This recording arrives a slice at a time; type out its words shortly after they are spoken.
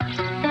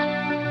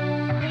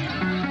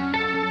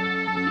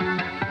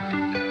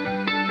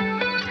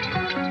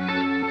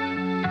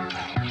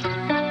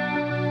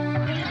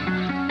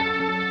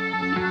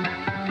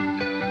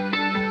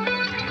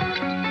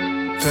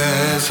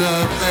There's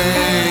a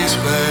place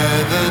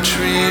where the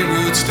tree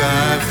roots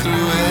dive through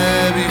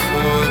air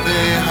before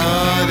they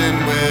harden,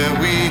 where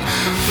we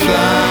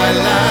fly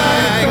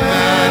like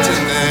bats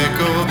and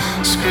echo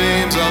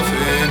screams of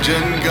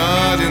engine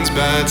gardens,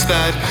 bats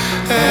that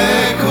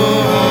echo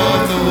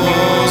off the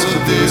walls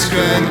of this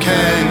Grand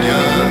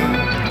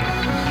Canyon.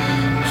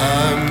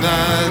 I'm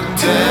not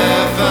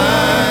deaf,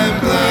 I'm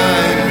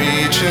blind,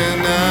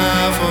 reaching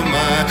out for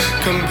my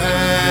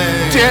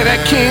companion. Dad, I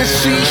can't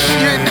see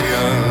shit.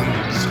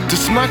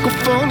 This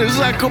microphone is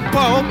like a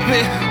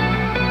pulpit.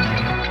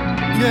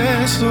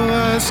 Yeah, so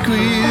I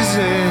squeeze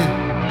it,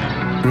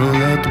 roll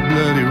out the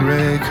bloody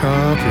red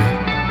carpet,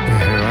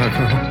 and here I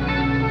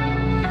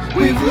come.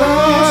 We've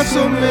lost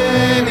so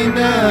many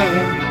now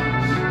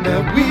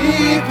that we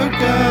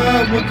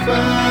forgot what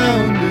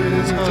found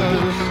is hard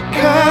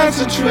to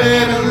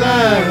concentrate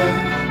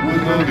alive.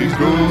 With all these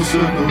ghosts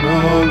circled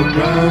all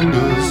around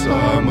us,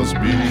 I must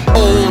be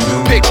old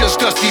pictures,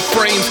 dusty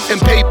frames, and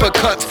paper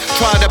cuts.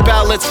 Try to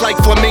balance like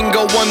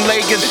flamingo, one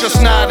leg is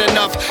just not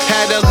enough.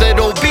 Had a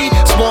little B,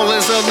 small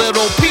as a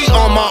little P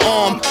on my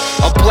arm.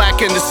 A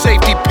black in the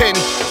safety pin,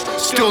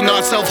 still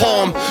not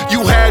self-harm.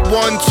 You had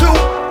one too,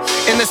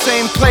 in the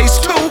same place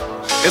too.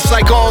 It's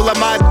like all of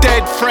my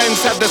dead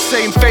friends have the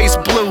same face,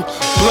 blue,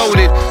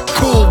 bloated,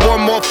 cool.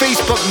 One more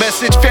Facebook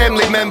message,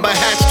 family member,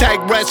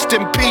 hashtag rest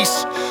in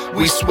peace.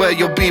 We swear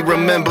you'll be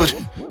remembered.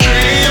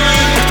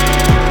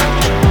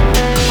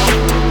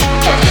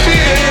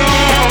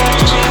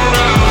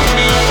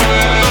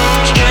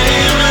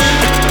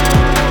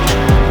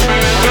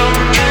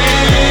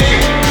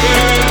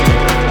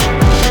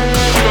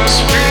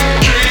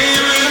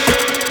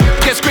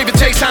 Get screaming,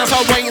 take signs,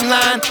 I'll wait in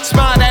line.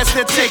 Smart as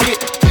the ticket.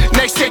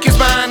 Next ticket's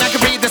mine, I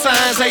can read the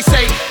signs. They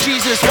say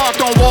Jesus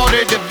walked on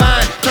water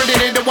divine, turned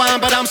it into wine,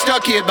 but I'm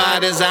stuck here by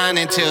design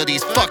until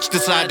these fucks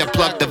decide to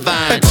pluck the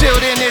vine. Until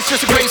then, it's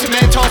just a grace of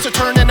men, toss or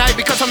turn tonight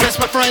because I miss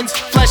my friends.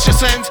 Flesh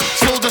ascends,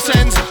 soul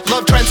descends,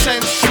 love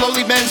transcends,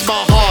 slowly mends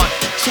my heart.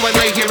 So I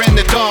lay here in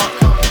the dark.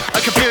 I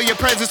can feel your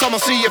presence,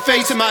 almost see your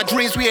face in my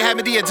dreams. We have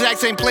in the exact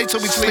same place, so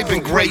we sleep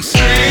in grace. I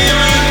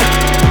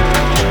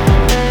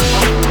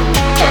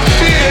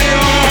feel your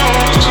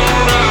arms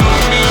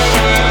around me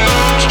when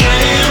I'm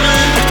dreaming.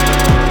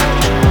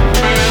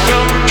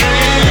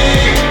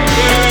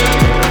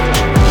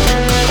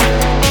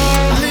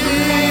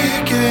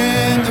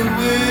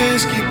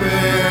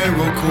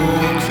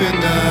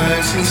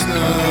 And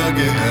snug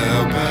it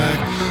held back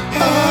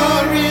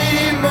our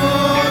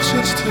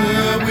emotions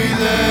till we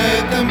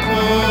let them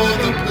pour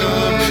the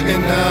blood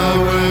in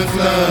our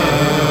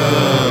flood.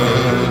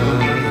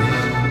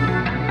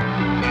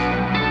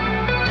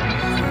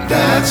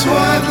 That's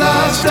what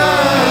lost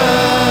us.